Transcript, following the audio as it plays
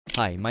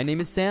Hi, my name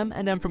is Sam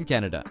and I'm from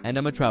Canada and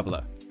I'm a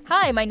traveler.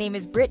 Hi, my name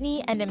is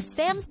Brittany and I'm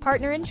Sam's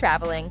partner in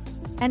traveling.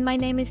 And my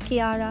name is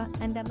Kiara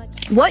and I'm a...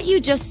 What you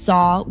just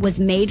saw was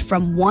made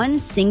from one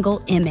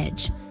single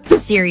image.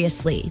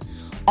 Seriously.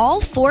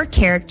 All 4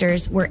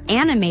 characters were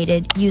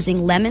animated using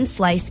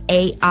lemonslice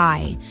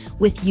AI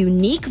with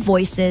unique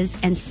voices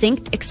and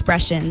synced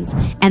expressions,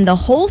 and the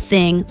whole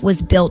thing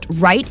was built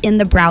right in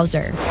the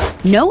browser.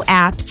 No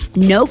apps,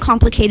 no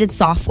complicated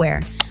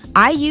software.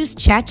 I used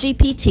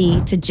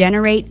ChatGPT to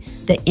generate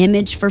the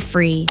image for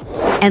free,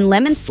 and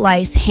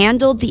lemonslice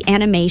handled the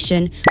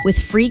animation with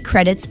free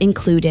credits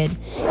included.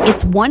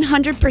 It's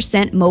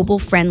 100% mobile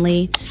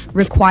friendly,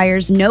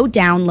 requires no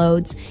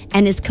downloads,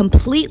 and is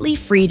completely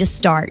free to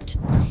start.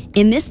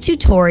 In this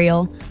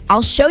tutorial,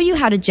 I'll show you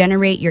how to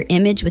generate your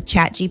image with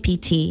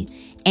ChatGPT,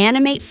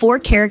 animate 4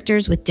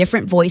 characters with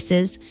different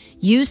voices,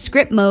 use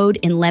script mode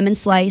in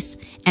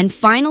lemonslice, and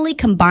finally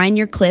combine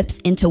your clips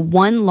into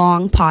one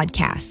long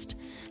podcast.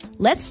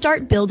 Let's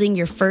start building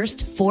your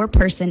first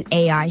 4-person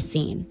AI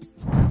scene.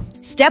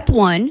 Step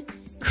 1,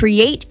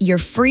 create your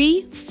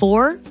free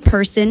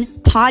 4-person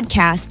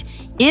podcast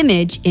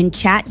image in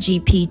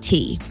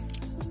ChatGPT.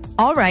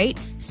 All right,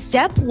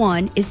 step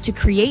 1 is to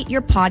create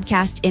your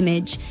podcast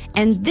image,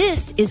 and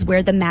this is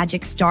where the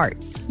magic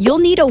starts. You'll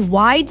need a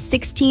wide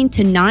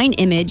 16:9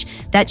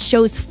 image that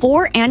shows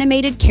 4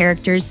 animated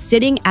characters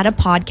sitting at a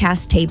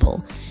podcast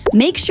table.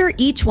 Make sure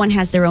each one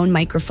has their own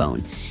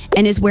microphone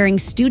and is wearing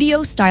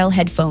studio-style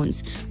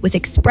headphones with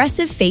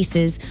expressive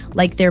faces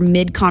like they're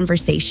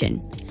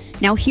mid-conversation.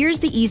 Now here's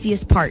the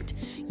easiest part.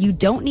 You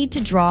don't need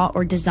to draw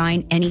or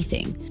design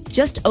anything.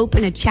 Just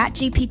open a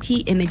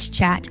ChatGPT image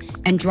chat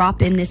and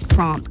drop in this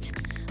prompt.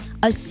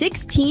 A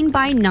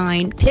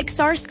 16:9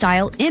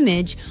 Pixar-style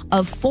image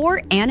of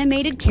 4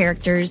 animated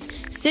characters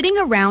sitting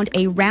around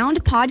a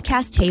round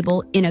podcast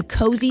table in a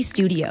cozy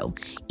studio.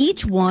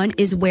 Each one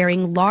is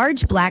wearing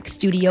large black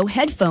studio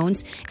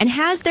headphones and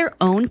has their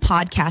own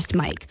podcast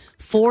mic.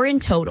 4 in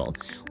total.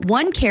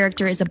 One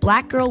character is a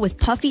black girl with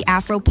puffy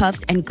afro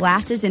puffs and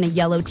glasses in a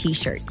yellow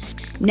t-shirt.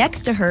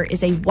 Next to her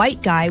is a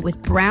white guy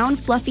with brown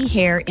fluffy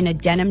hair in a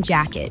denim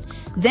jacket.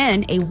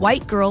 Then a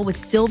white girl with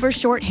silver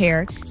short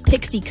hair,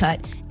 pixie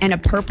cut, and a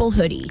purple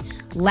hoodie.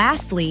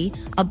 Lastly,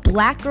 a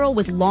black girl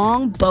with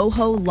long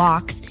boho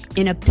locks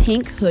in a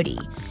pink hoodie.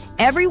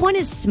 Everyone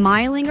is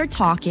smiling or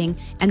talking,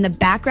 and the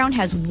background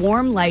has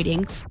warm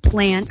lighting,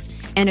 plants,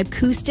 and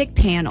acoustic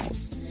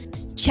panels.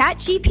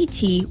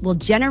 ChatGPT will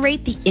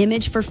generate the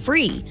image for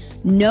free.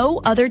 No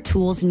other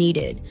tools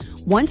needed.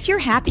 Once you're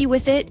happy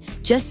with it,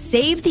 just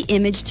save the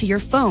image to your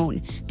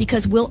phone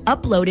because we'll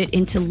upload it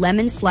into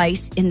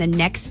lemonslice in the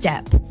next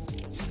step.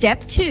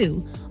 Step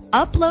 2,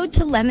 upload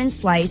to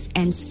lemonslice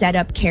and set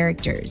up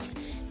characters.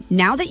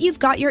 Now that you've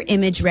got your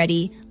image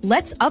ready,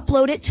 let's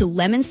upload it to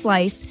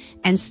lemonslice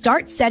and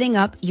start setting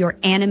up your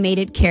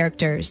animated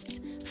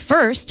characters.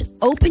 First,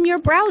 open your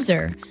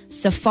browser.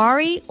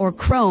 Safari or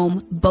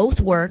Chrome both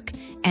work,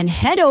 and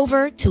head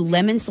over to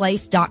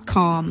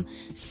lemonslice.com.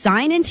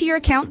 Sign into your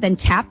account, then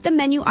tap the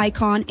menu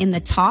icon in the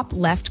top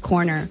left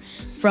corner.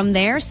 From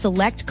there,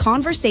 select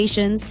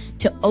Conversations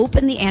to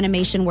open the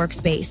animation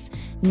workspace.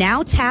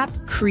 Now tap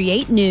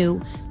Create New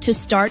to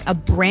start a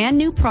brand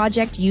new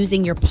project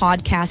using your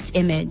podcast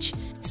image.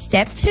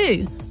 Step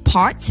 2,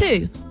 Part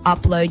 2,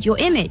 upload your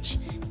image.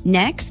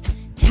 Next,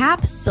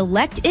 tap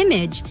Select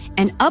Image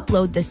and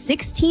upload the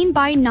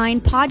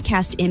 16:9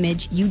 podcast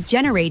image you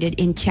generated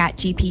in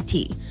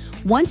ChatGPT.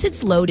 Once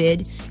it's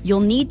loaded,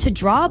 you'll need to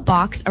draw a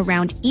box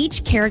around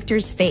each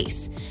character's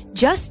face.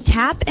 Just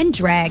tap and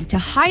drag to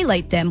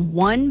highlight them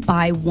one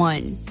by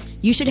one.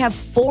 You should have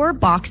 4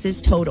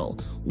 boxes total,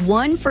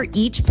 1 for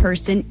each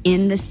person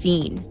in the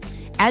scene.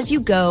 As you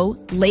go,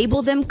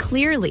 label them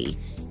clearly: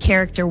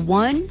 Character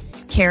 1,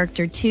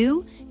 Character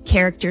 2,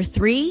 Character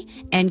 3,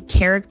 and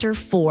Character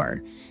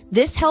 4.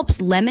 This helps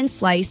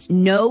lemonslice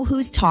know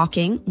who's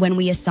talking when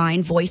we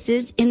assign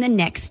voices in the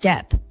next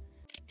step.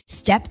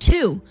 Step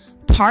 2,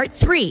 Part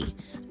 3,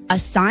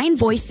 assign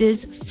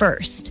voices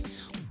first.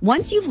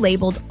 Once you've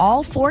labeled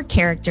all 4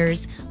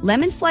 characters,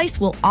 lemonslice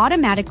will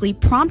automatically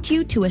prompt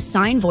you to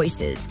assign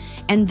voices,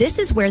 and this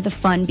is where the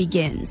fun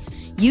begins.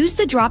 Use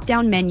the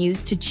drop-down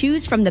menus to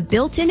choose from the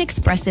built-in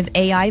expressive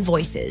AI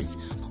voices,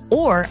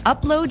 or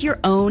upload your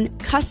own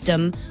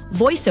custom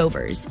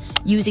voiceovers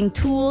using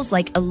tools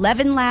like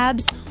 11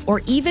 Labs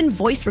or even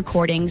voice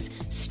recordings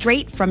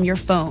straight from your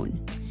phone.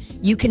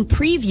 You can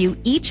preview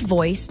each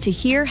voice to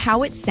hear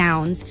how it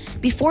sounds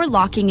before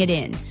locking it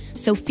in,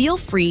 so feel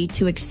free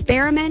to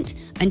experiment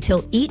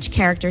until each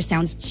character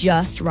sounds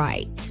just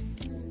right.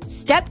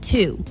 Step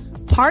 2,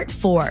 Part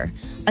 4,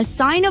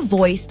 assign a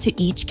voice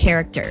to each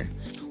character.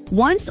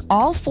 Once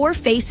all 4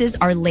 faces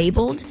are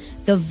labeled,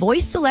 the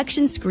voice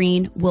selection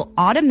screen will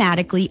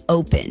automatically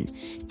open.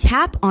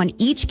 Tap on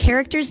each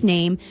character's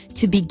name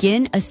to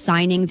begin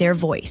assigning their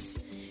voice.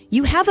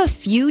 You have a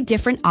few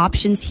different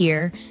options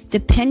here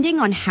depending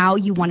on how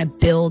you want to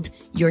build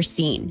your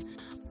scene.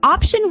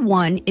 Option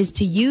 1 is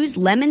to use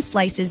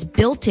lemonslice's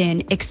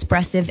built-in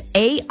expressive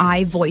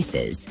AI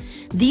voices.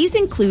 These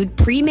include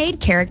pre-made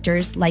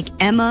characters like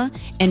Emma,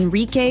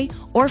 Enrique,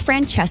 or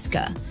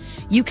Francesca.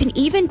 You can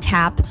even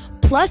tap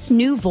plus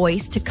new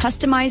voice to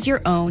customize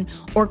your own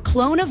or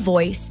clone a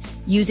voice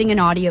using an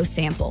audio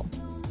sample.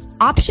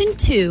 Option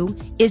 2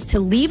 is to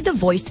leave the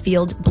voice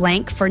field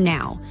blank for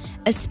now,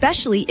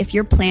 especially if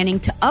you're planning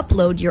to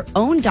upload your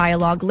own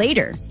dialogue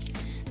later.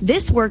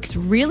 This works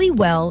really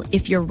well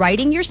if you're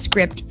writing your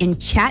script in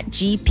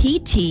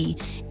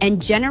ChatGPT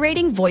and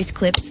generating voice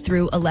clips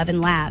through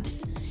 11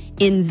 Labs.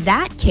 In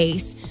that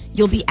case,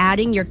 you'll be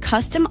adding your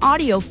custom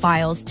audio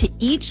files to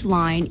each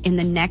line in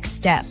the next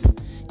step.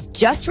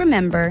 Just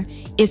remember,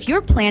 if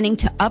you're planning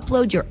to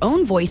upload your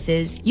own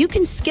voices, you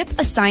can skip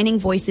assigning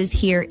voices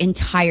here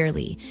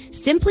entirely.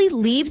 Simply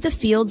leave the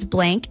fields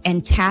blank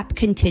and tap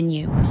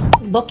continue.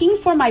 Looking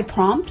for my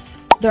prompts?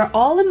 They're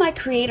all in my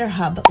Creator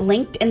Hub,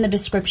 linked in the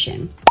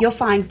description. You'll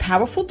find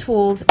powerful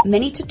tools,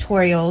 mini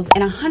tutorials,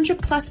 and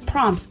 100+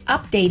 prompts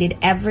updated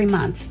every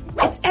month.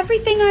 It's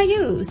everything I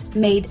use,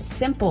 made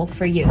simple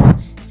for you.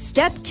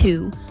 Step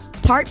 2,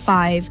 Part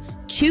 5,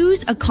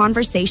 choose a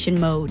conversation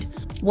mode.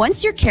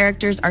 Once your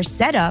characters are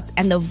set up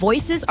and the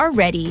voices are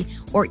ready,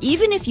 or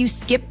even if you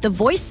skip the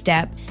voice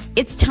step,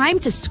 it's time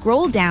to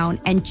scroll down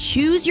and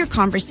choose your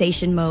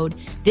conversation mode.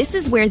 This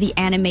is where the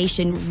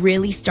animation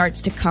really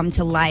starts to come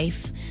to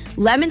life.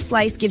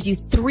 lemonslice gives you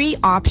 3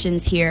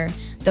 options here.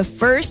 The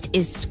first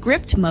is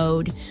script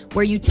mode,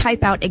 where you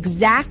type out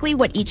exactly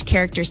what each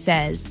character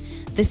says.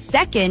 The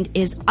second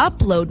is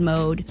upload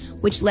mode,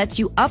 which lets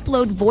you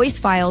upload voice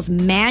files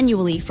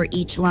manually for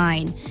each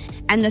line.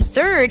 And the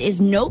third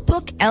is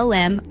Notebook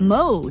LM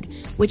mode,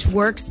 which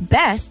works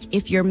best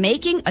if you're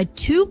making a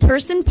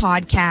 2-person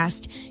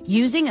podcast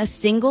using a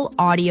single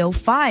audio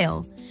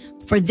file.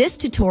 For this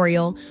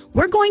tutorial,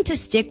 we're going to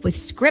stick with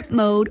script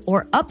mode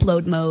or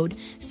upload mode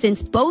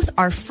since both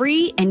are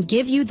free and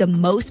give you the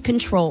most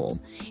control.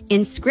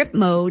 In script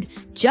mode,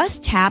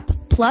 just tap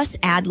plus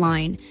add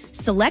line,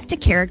 select a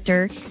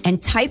character,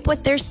 and type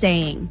what they're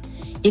saying.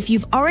 If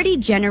you've already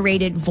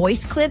generated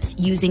voice clips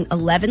using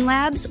 11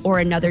 Labs or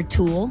another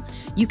tool,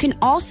 you can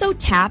also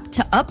tap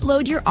to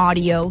upload your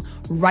audio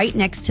right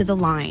next to the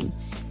line.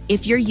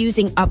 If you're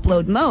using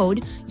upload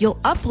mode, you'll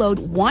upload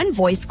 1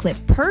 voice clip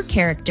per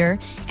character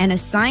and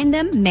assign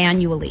them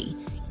manually.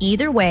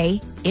 Either way,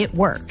 it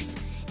works.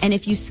 And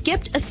if you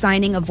skipped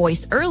assigning a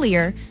voice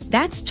earlier,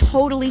 that's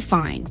totally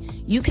fine.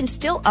 You can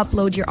still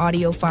upload your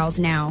audio files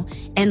now,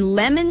 and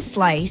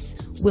lemonslice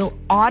will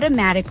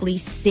automatically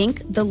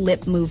sync the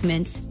lip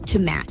movements to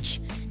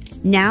match.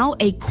 Now,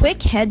 a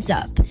quick heads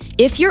up.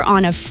 If you're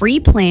on a free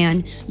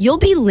plan, you'll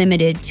be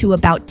limited to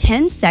about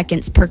 10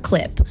 seconds per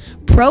clip.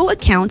 Pro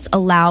accounts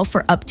allow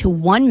for up to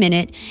 1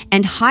 minute,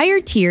 and higher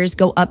tiers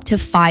go up to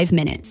 5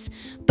 minutes.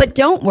 But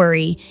don't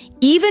worry,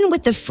 even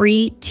with the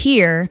free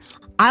tier,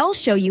 I'll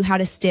show you how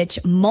to stitch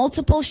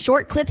multiple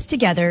short clips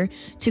together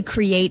to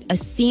create a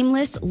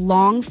seamless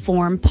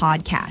long-form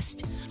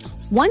podcast.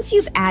 Once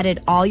you've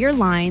added all your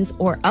lines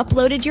or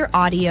uploaded your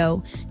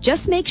audio,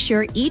 just make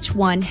sure each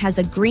one has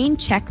a green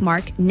check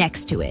mark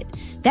next to it.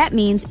 That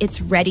means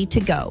it's ready to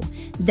go.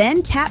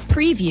 Then tap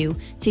preview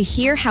to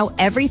hear how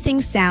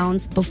everything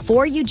sounds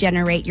before you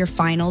generate your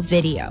final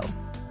video.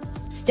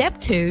 Step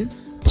 2,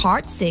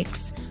 Part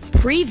 6,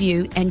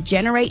 preview and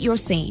generate your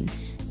scene.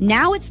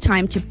 Now it's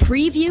time to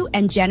preview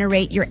and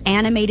generate your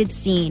animated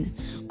scene.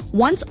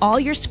 Once all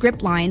your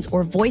script lines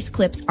or voice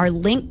clips are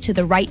linked to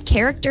the right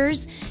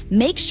characters,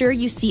 make sure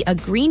you see a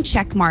green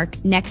check mark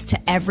next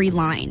to every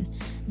line.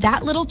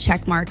 That little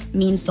check mark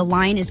means the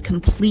line is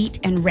complete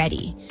and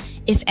ready.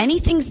 If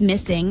anything's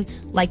missing,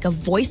 like a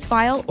voice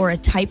file or a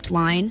typed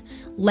line,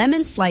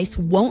 lemonslice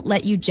won't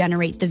let you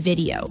generate the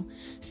video.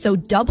 So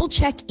double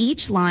check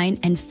each line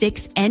and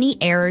fix any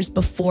errors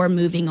before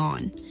moving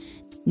on.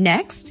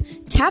 Next,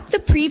 tap the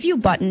preview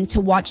button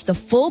to watch the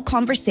full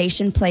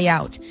conversation play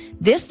out.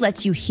 This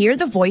lets you hear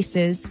the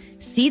voices,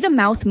 see the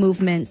mouth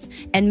movements,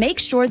 and make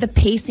sure the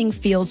pacing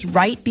feels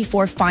right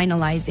before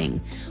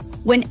finalizing.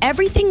 When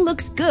everything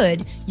looks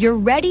good, you're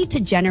ready to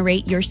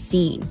generate your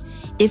scene.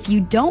 If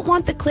you don't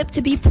want the clip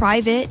to be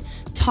private,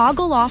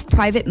 toggle off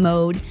private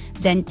mode,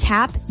 then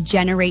tap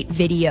Generate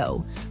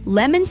Video.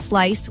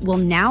 lemonslice will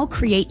now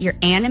create your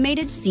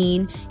animated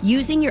scene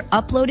using your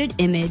uploaded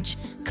image,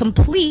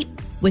 complete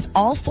with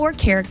all 4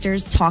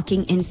 characters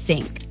talking in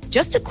sync.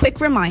 Just a quick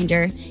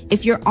reminder,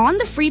 if you're on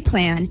the free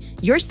plan,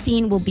 your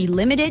scene will be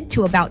limited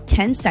to about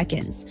 10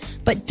 seconds.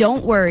 But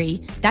don't worry,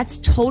 that's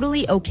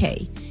totally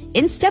okay.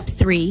 In step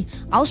 3,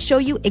 I'll show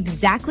you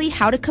exactly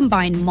how to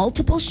combine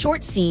multiple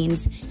short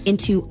scenes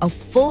into a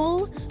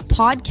full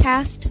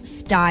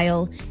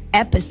podcast-style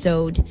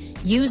episode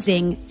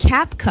using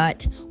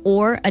CapCut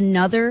or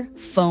another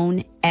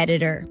phone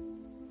editor.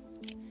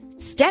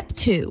 Step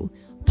 2,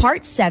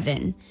 Part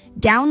 7,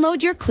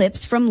 download your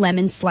clips from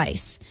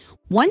lemonslice.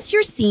 Once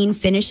your scene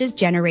finishes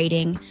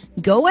generating,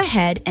 go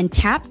ahead and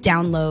tap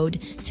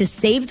download to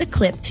save the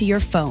clip to your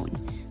phone.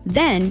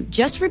 Then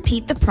just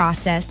repeat the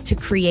process to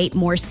create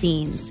more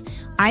scenes,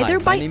 either Hi,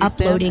 my by name is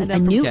Sam, uploading and a I'm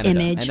from new Canada,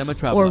 image and I'm a or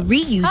traveler. Hi,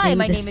 reusing my the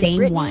name is same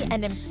Brittany, one.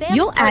 and I'm Sam's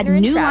You'll add partner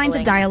in new lines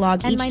of traveling.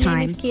 dialogue And each my name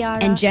time is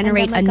Kiara, and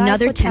generate and I'm a guide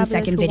another for travelers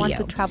 10-second who want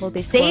video. to travel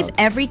this Save world.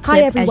 every Hi,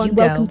 clip as everyone. you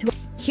go. Welcome to-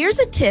 Here's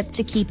a tip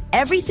to keep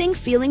everything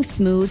feeling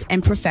smooth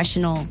and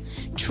professional.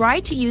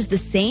 Try to use the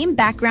same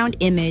background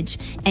image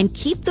and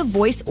keep the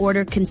voice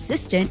order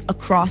consistent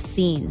across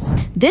scenes.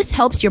 This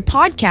helps your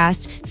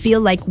podcast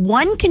feel like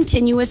one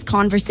continuous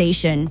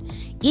conversation,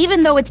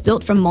 even though it's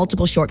built from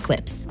multiple short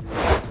clips.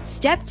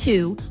 Step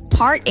 2,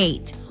 Part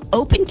 8.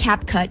 Open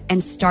CapCut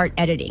and start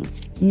editing.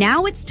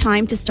 Now it's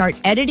time to start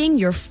editing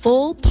your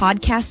full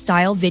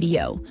podcast-style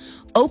video.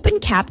 Open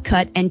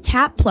CapCut and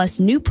tap plus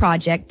New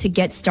Project to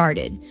get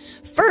started.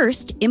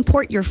 First,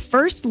 import your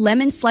first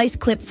lemonslice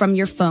clip from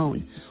your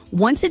phone.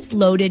 Once it's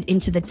loaded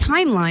into the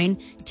timeline,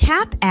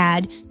 tap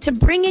Add to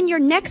bring in your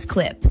next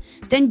clip.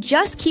 Then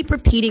just keep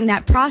repeating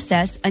that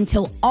process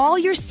until all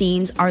your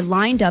scenes are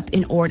lined up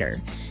in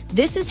order.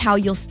 This is how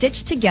you'll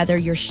stitch together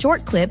your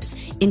short clips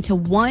into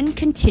one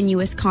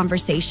continuous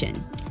conversation.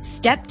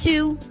 Step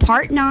 2,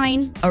 Part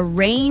 9,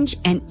 arrange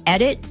and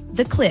edit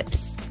the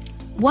clips.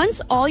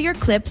 Once all your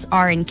clips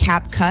are in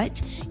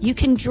CapCut, you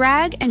can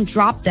drag and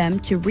drop them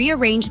to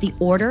rearrange the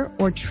order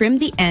or trim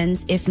the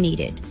ends if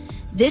needed.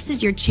 This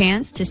is your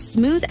chance to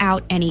smooth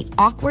out any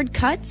awkward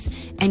cuts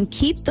and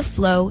keep the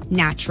flow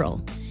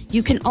natural.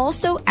 You can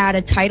also add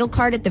a title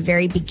card at the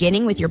very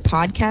beginning with your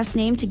podcast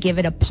name to give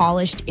it a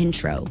polished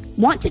intro.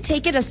 Want to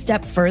take it a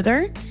step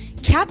further?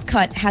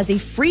 CapCut has a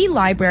free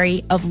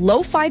library of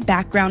lo-fi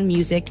background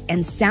music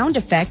and sound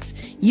effects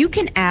you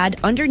can add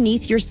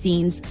underneath your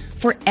scenes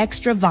for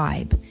extra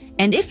vibe.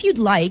 And if you'd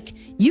like,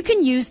 you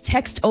can use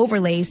text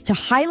overlays to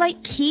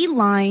highlight key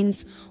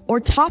lines or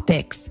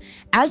topics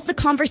as the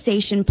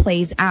conversation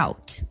plays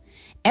out.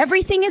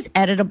 Everything is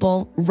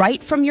editable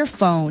right from your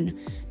phone.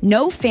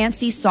 No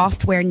fancy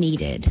software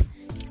needed.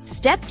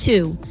 Step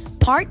 2,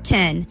 Part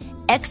 10,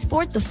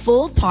 export the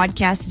full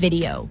podcast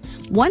video.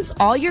 Once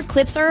all your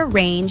clips are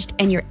arranged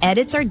and your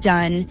edits are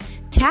done,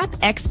 tap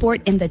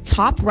Export in the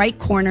top right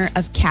corner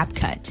of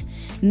CapCut.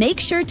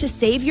 Make sure to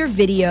save your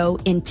video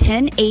in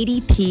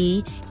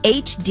 1080p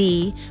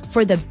HD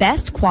for the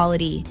best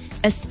quality,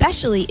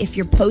 especially if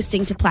you're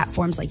posting to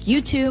platforms like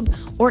YouTube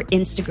or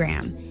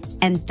Instagram.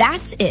 And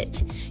that's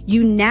it.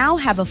 You now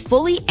have a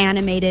fully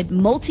animated,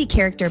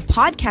 multi-character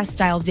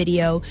podcast-style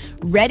video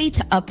ready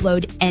to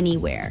upload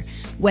anywhere,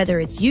 whether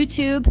it's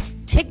YouTube,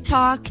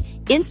 TikTok,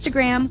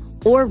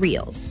 Instagram, or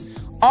Reels.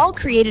 All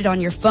created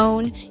on your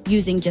phone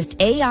using just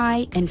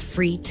AI and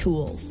free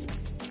tools.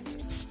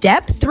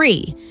 Step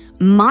 3,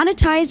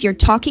 monetize your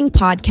talking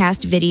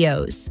podcast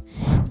videos.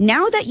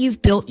 Now that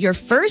you've built your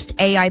first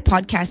AI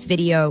podcast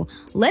video,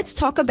 let's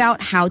talk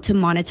about how to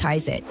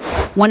monetize it.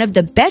 One of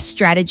the best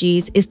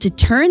strategies is to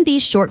turn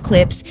these short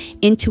clips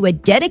into a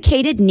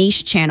dedicated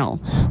niche channel.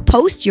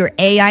 Post your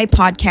AI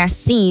podcast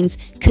scenes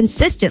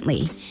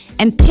consistently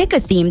and pick a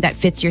theme that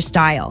fits your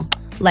style,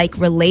 like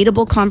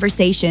relatable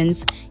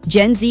conversations,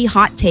 Gen Z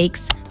hot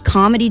takes,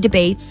 comedy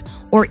debates,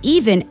 or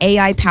even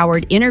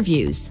AI-powered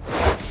interviews.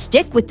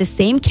 Stick with the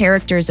same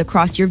characters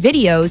across your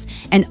videos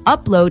and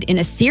upload in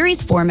a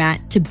series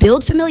format to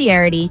build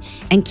familiarity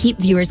and keep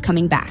viewers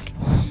coming back.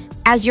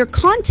 As your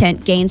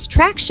content gains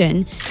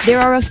traction, there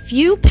are a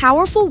few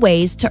powerful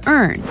ways to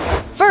earn.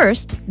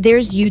 First,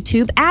 there's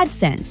YouTube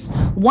AdSense.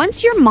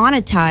 Once you're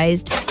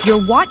monetized,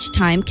 your watch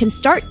time can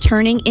start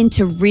turning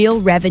into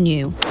real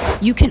revenue.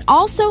 You can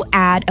also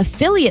add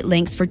affiliate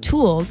links for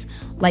tools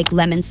like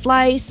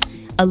lemonslice,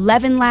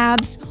 11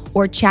 Labs,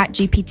 or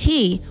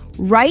ChatGPT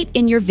right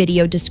in your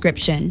video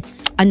description.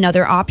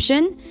 Another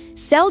option,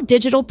 sell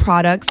digital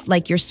products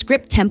like your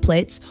script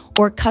templates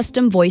or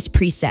custom voice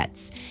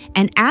presets.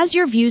 And as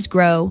your views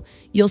grow,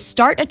 you'll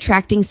start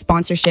attracting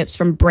sponsorships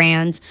from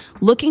brands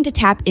looking to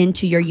tap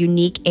into your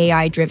unique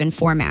AI-driven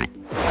format.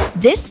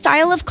 This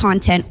style of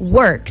content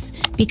works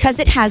because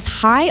it has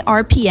high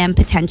RPM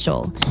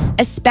potential,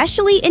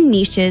 especially in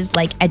niches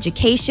like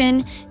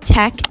education,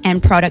 tech,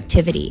 and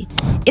productivity.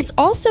 It's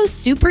also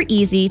super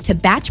easy to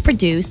batch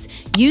produce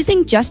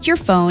using just your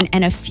phone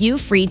and a few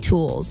free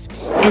tools.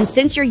 And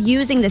since you're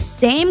using the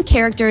same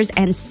characters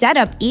and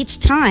setup each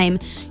time,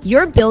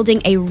 you're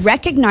building a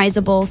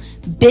recognizable,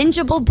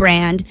 bingeable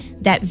brand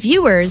that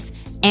viewers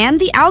and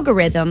the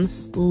algorithm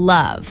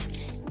love.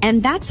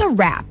 And that's a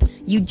wrap.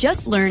 You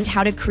just learned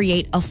how to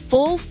create a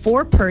full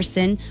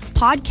 4-person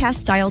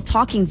podcast-style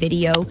talking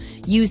video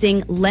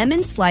using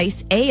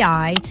lemonslice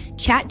AI,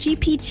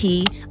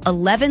 ChatGPT,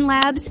 11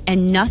 Labs,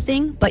 and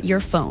nothing but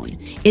your phone.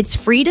 It's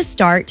free to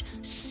start,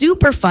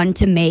 super fun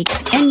to make,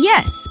 and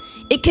yes,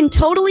 it can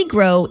totally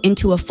grow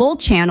into a full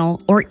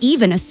channel or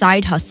even a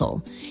side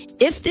hustle.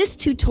 If this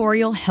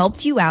tutorial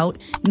helped you out,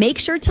 make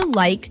sure to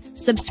like,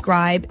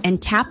 subscribe,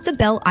 and tap the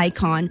bell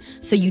icon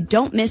so you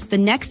don't miss the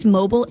next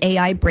mobile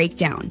AI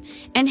breakdown.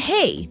 And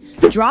hey,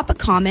 drop a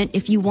comment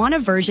if you want a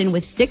version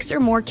with 6 or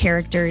more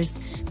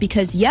characters,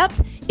 because yep,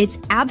 it's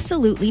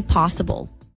absolutely possible.